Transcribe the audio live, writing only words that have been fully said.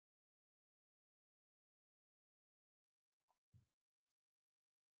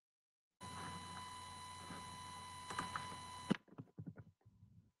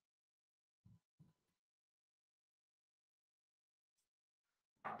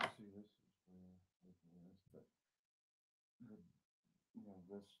actually, this is where this, but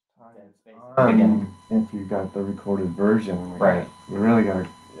this time That's it's basically on beginning. if you got the recorded version. Right. We really got to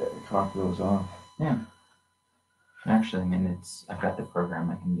copy those off. Yeah. Actually, I mean, I've got the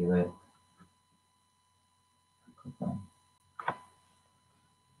program. I can do it. Click on.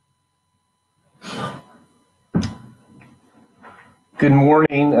 Good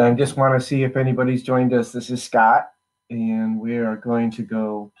morning. I just want to see if anybody's joined us. This is Scott, and we are going to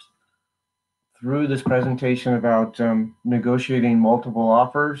go through this presentation about negotiating multiple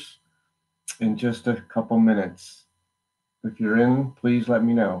offers in just a couple minutes. If you're in, please let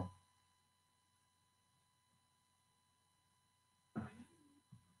me know.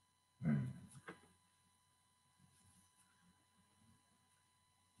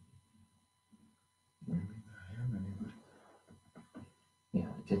 Yeah,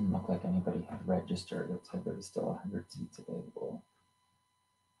 it didn't look like anybody had registered. It said there was still 100 seats available.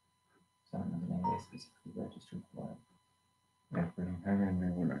 So I don't know if anybody specifically registered for it. If we don't have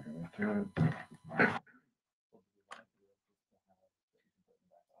any, we're not going to do it.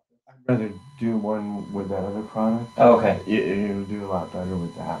 I'd rather do one with that other product. Oh, okay. It'll do a lot better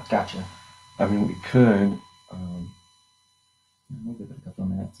with that. Gotcha. I mean, we could. We'll give it a couple of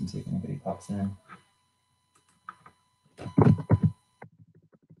minutes and see if anybody pops in.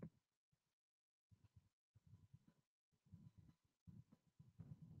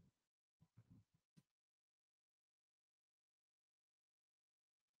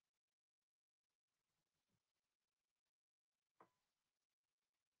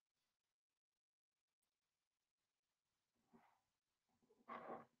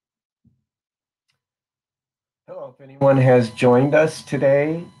 Hello, if anyone has joined us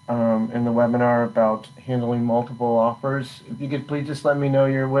today in the webinar about handling multiple offers, if you could please just let me know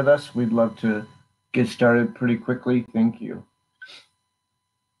you're with us. We'd love to get started pretty quickly. Thank you.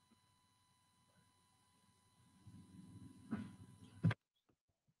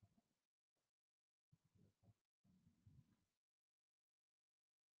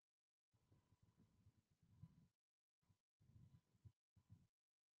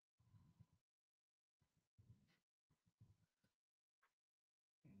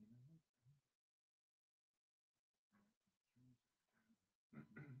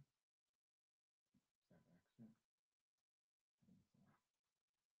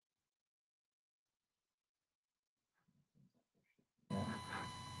 Yeah.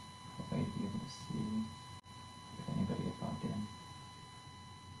 Hope I'd be able to see if anybody had popped in.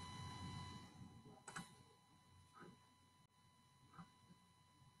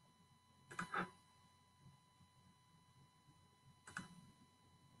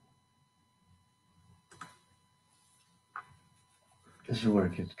 This is where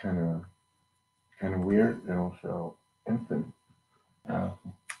it gets kind of weird. It'll show infant. Oh.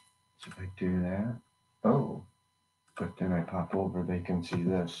 So if I do that, Oh. but then I pop over, they can see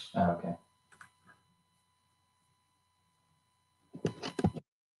this. Oh, okay.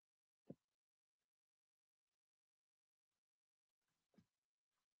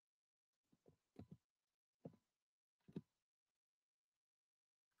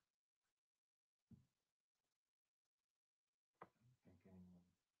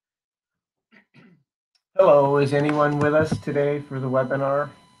 Hello, is anyone with us today for the webinar?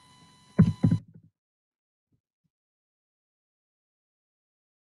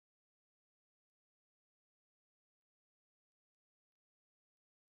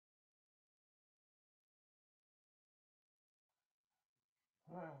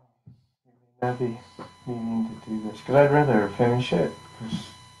 Well, you may not be needing to do this because I'd rather finish it because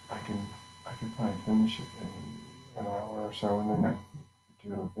I can probably finish it in an hour or so and then I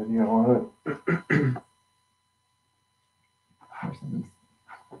do a video on it. Where's Elise?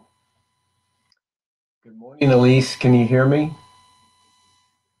 Good morning, Elise. Can you hear me?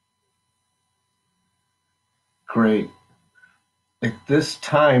 Great. At this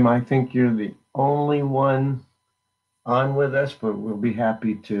time, I think you're the only one on with us, but we'll be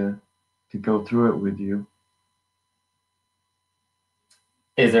happy to go through it with you.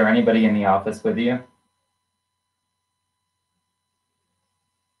 Is there anybody in the office with you?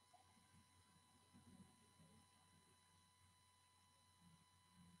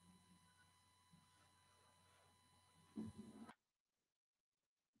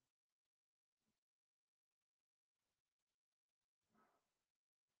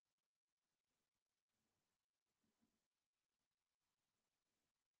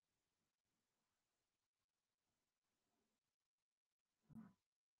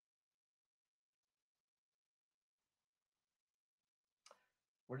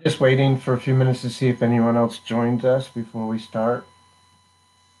 We're just waiting for a few minutes to see if anyone else joins us before we start.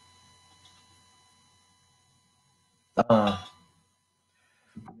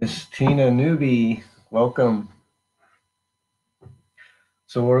 Miss Tina Newby, welcome.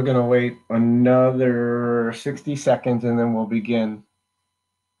 So we're going to wait another 60 seconds and then we'll begin.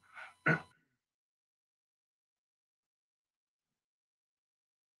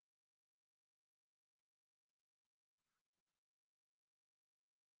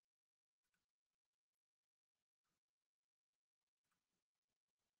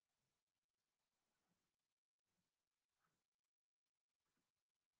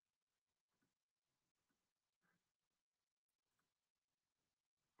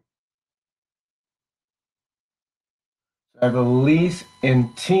 I have Elise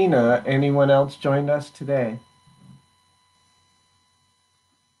and Tina. Anyone else joined us today?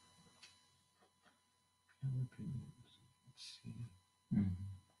 Let's see.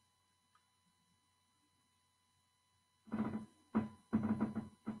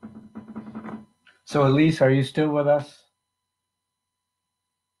 So Elise, are you still with us?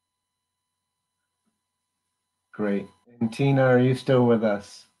 Great. And Tina, are you still with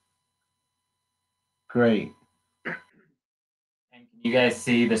us? Great. And can you guys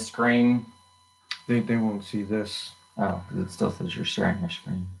see the screen? They won't see this. Oh, because it still says you're sharing your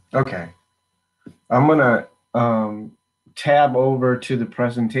screen. Okay. I'm gonna tab over to the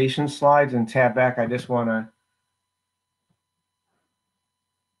presentation slides and tab back. I just wanna.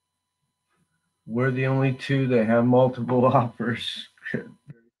 We're the only two that have multiple offers. Very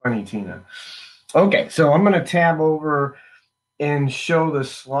funny, Tina. Okay, so I'm gonna tab over and show the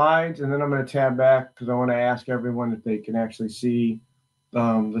slides, and then I'm gonna tab back because I want to ask everyone if they can actually see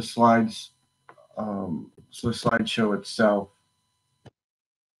the slides, so the slideshow itself.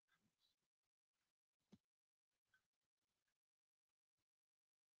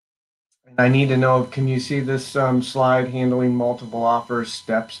 And I need to know, can you see this slide handling multiple offers,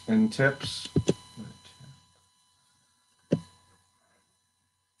 steps, and tips?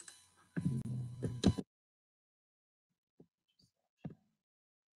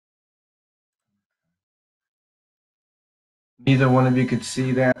 Neither one of you could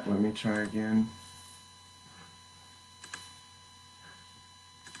see that. Let me try again.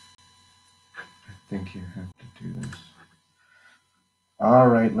 I think you have to do this. All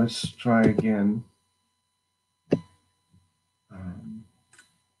right, let's try again.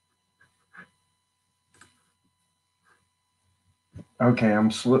 Okay,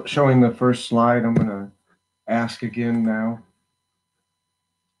 I'm showing the first slide. I'm going to ask again now.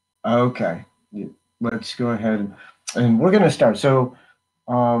 Okay, let's go ahead and we're going to start. So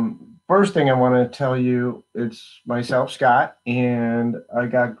first thing I want to tell you, it's myself, Scott, and I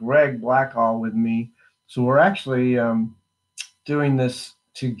got Greg Blackall with me. So we're actually doing this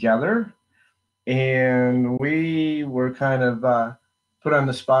together, and we were kind of put on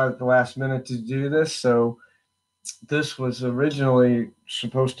the spot at the last minute to do this. So this was originally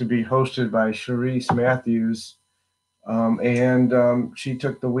supposed to be hosted by Cherise Matthews, and she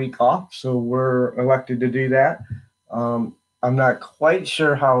took the week off, so we're elected to do that. I'm not quite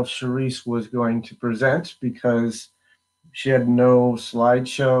sure how Cherise was going to present because she had no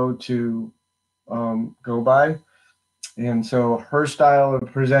slideshow to go by. And so her style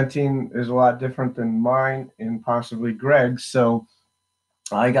of presenting is a lot different than mine and possibly Greg's. So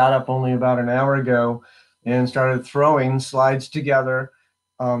I got up only about an hour ago and started throwing slides together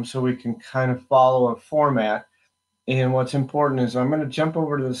so we can kind of follow a format. And what's important is I'm going to jump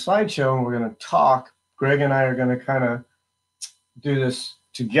over to the slideshow and we're going to talk. Greg and I are going to kind of do this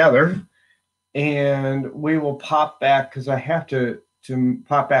together, and we will pop back because I have to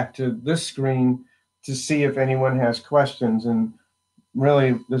pop back to this screen to see if anyone has questions. And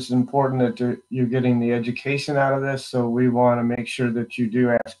really, this is important that you're getting the education out of this. So we want to make sure that you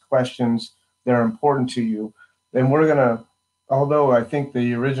do ask questions that are important to you. And we're going to, although I think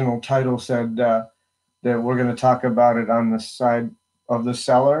the original title said that we're going to talk about it on the side of the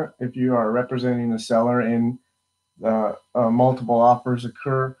seller, if you are representing the seller and multiple offers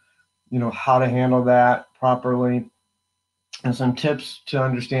occur, you know, how to handle that properly, and some tips to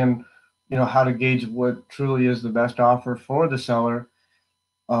understand, you know, how to gauge what truly is the best offer for the seller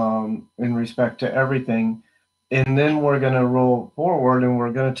in respect to everything. And then we're going to roll forward and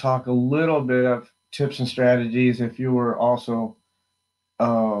we're going to talk a little bit of tips and strategies if you were also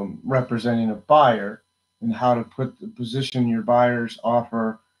representing a buyer, and how to position your buyer's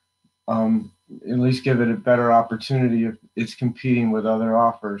offer, at least give it a better opportunity if it's competing with other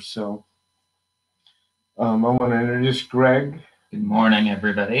offers. So I want to introduce Greg. Good morning,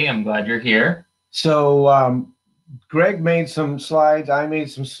 everybody. I'm glad you're here. So Greg made some slides. I made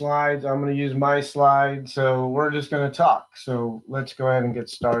some slides. I'm going to use my slide. So we're just going to talk. So let's go ahead and get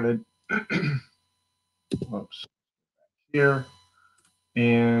started. Whoops. here,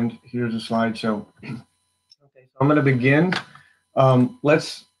 and here's a slideshow. Okay, so I'm going to begin. The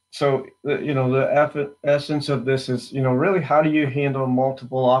essence of this is, really how do you handle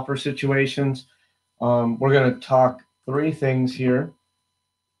multiple offer situations? We're going to talk three things here.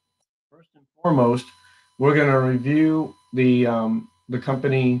 First and foremost, we're going to review the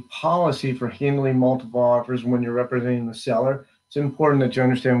company policy for handling multiple offers when you're representing the seller. It's important that you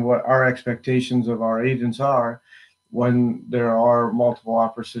understand what our expectations of our agents are when there are multiple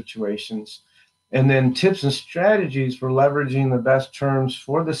offer situations. And then tips and strategies for leveraging the best terms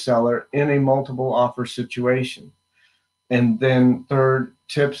for the seller in a multiple offer situation. And then third,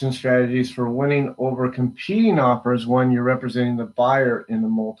 tips and strategies for winning over competing offers when you're representing the buyer in the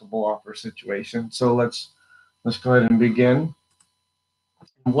multiple offer situation. So let's go ahead and begin.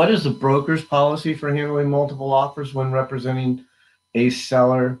 What is the broker's policy for handling multiple offers when representing a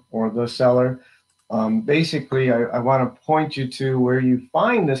seller or the seller? Basically, I want to point you to where you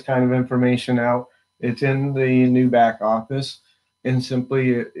find this kind of information out. It's in the new back office, and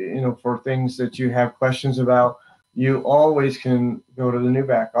simply, for things that you have questions about, you always can go to the new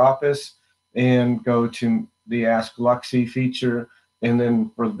back office and go to the Ask Luxie feature. And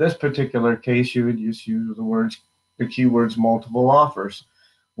then for this particular case, you would just use the keywords multiple offers.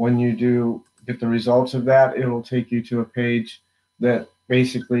 When you do get the results of that, it'll take you to a page that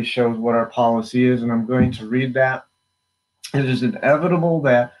basically shows what our policy is, and I'm going to read that. It is inevitable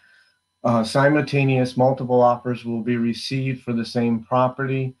that simultaneous multiple offers will be received for the same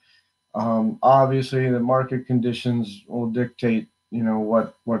property. Obviously, the market conditions will dictate,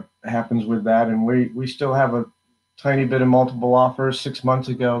 what happens with that, and we still have a tiny bit of multiple offers. 6 months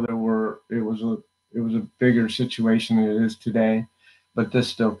ago, it was a bigger situation than it is today, but this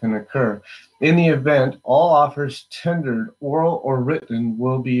still can occur. In the event, all offers tendered, oral or written,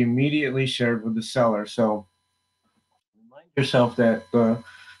 will be immediately shared with the seller. So remind yourself that the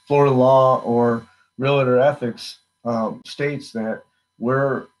Florida law or realtor ethics states that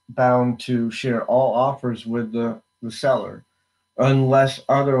we're bound to share all offers with the seller unless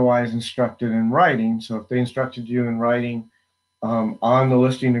otherwise instructed in writing. So if they instructed you in writing on the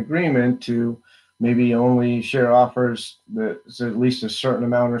listing agreement to maybe only share offers that's at least a certain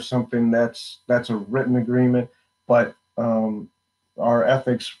amount or something, that's a written agreement. But our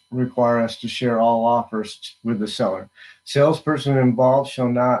ethics require us to share all offers with the seller. Salesperson involved shall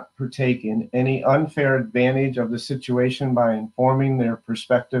not partake in any unfair advantage of the situation by informing their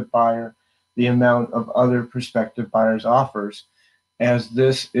prospective buyer the amount of other prospective buyers' offers, as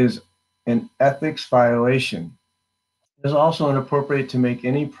this is an ethics violation. It is also inappropriate to make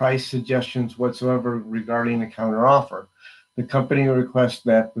any price suggestions whatsoever regarding a counteroffer. The company requests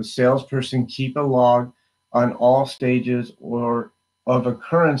that the salesperson keep a log on all stages or of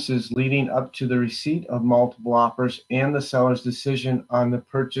occurrences leading up to the receipt of multiple offers and the seller's decision on the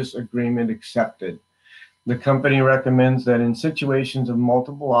purchase agreement accepted. The company recommends that in situations of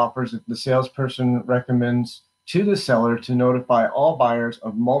multiple offers, the salesperson recommends to the seller to notify all buyers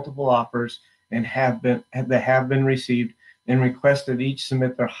of multiple offers and that have been received, and request that each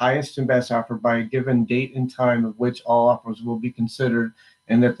submit their highest and best offer by a given date and time of which all offers will be considered,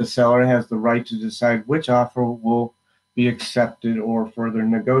 and that the seller has the right to decide which offer will be accepted or further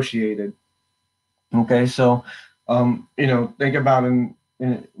negotiated. Okay, so think about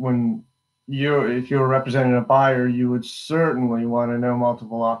when if you're representing a buyer, you would certainly want to know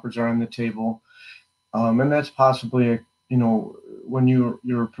multiple offers are on the table, and that's possibly when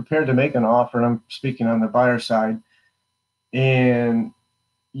you're prepared to make an offer. And I'm speaking on the buyer side, and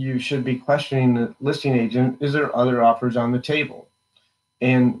you should be questioning the listing agent: is there other offers on the table?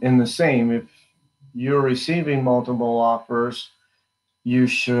 And the same, if you're receiving multiple offers, you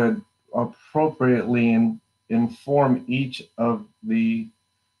should appropriately inform each of the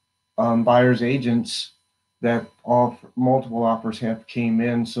buyer's agents that all multiple offers have came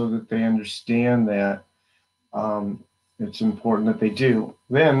in, so that they understand that it's important that they do.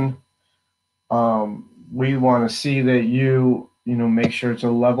 Then we want to see that you make sure it's a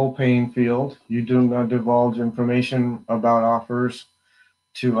level playing field. You do not divulge information about offers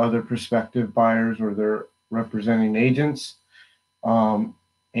to other prospective buyers or their representing agents,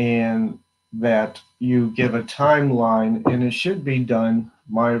 and that you give a timeline, and it should be done.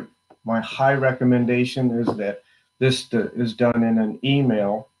 My high recommendation is that this is done in an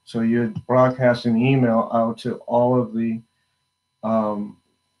email. So you broadcast an email out to all of the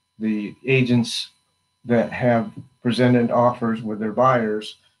agents that have presented offers with their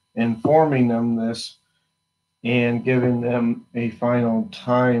buyers, informing them this and giving them a final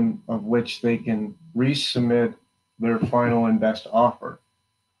time of which they can resubmit their final and best offer.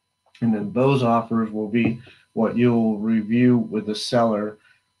 And then those offers will be what you'll review with the seller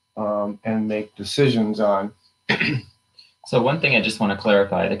and make decisions on. So one thing I just want to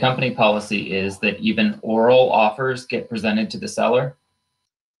clarify, the company policy is that even oral offers get presented to the seller?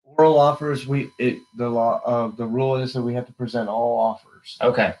 Oral offers, the rule is that we have to present all offers.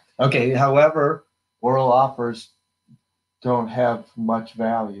 Okay, Okay, however, oral offers don't have much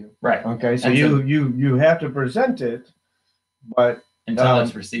value. right. Okay, so And so- you have to present it, but Until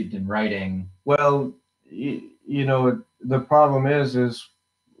it's received in writing. well, you know, the problem is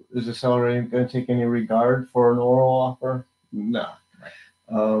the seller going to take any regard for an oral offer? No.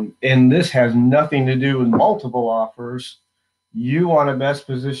 Right. And this has nothing to do with multiple offers. You want to best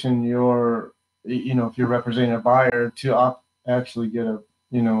position your, if you're representing a buyer to actually get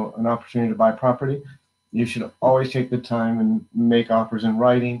an opportunity to buy property. You should always take the time and make offers in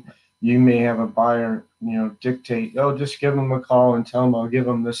writing. You may have a buyer, dictate, oh, just give them a call and tell them I'll give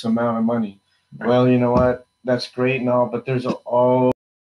them this amount of money. Right. Well, you know what? That's great and all, but there's all